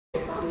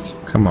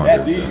Come on.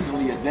 That's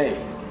easily a day,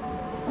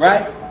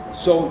 right?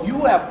 So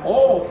you have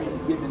all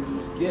been given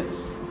these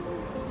gifts.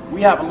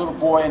 We have a little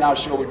boy in our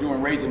show, we're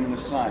doing Raising in the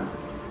Sun,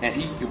 and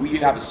we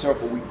have a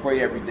circle, we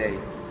pray every day.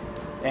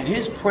 And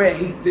his prayer,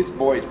 this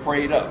boy is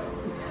prayed up.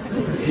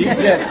 He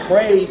just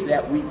prays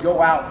that we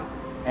go out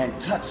and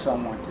touch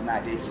someone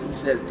tonight. He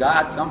says,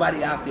 God,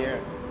 somebody out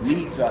there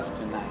needs us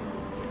tonight.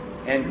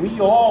 And we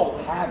all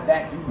have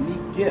that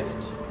unique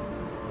gift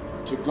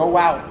to go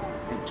out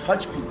and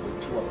touch people,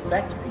 to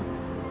affect people.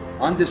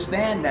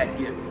 Understand that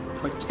gift,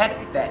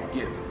 protect that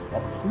gift,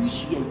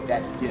 appreciate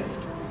that gift,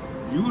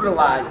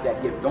 utilize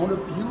that gift. Don't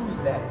abuse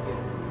that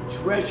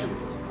gift, treasure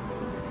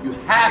it. You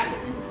have it,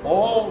 you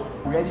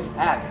already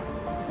have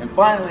it. And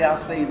finally, I'll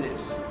say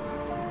this.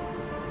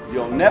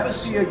 You'll never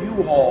see a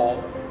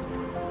U-Haul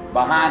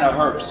behind a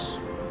hearse.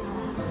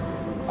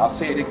 I'll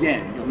say it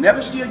again. You'll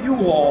never see a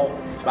U-Haul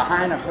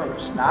behind a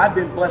hearse. Now, I've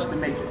been blessed to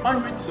make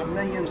hundreds of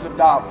millions of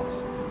dollars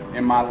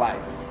in my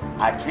life.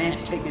 I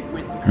can't take it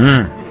with me,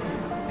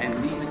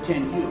 and neither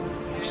can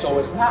you. So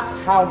it's not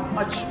how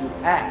much you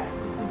have,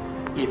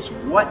 it's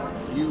what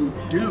you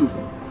do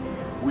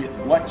with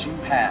what you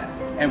have.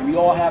 And we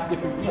all have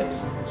different gifts.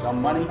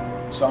 Some money,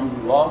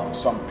 some love,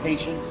 some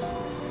patience,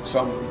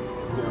 some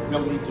the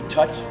ability to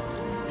touch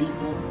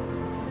people.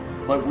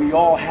 But we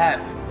all have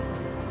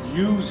it.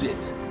 Use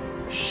it.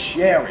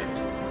 Share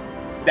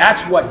it.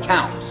 That's what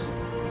counts.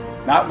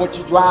 Not what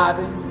you're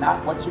driving,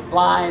 not what you're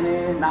flying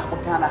in, not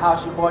what kind of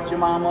house you bought your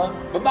mama.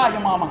 But buy your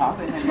mama a house.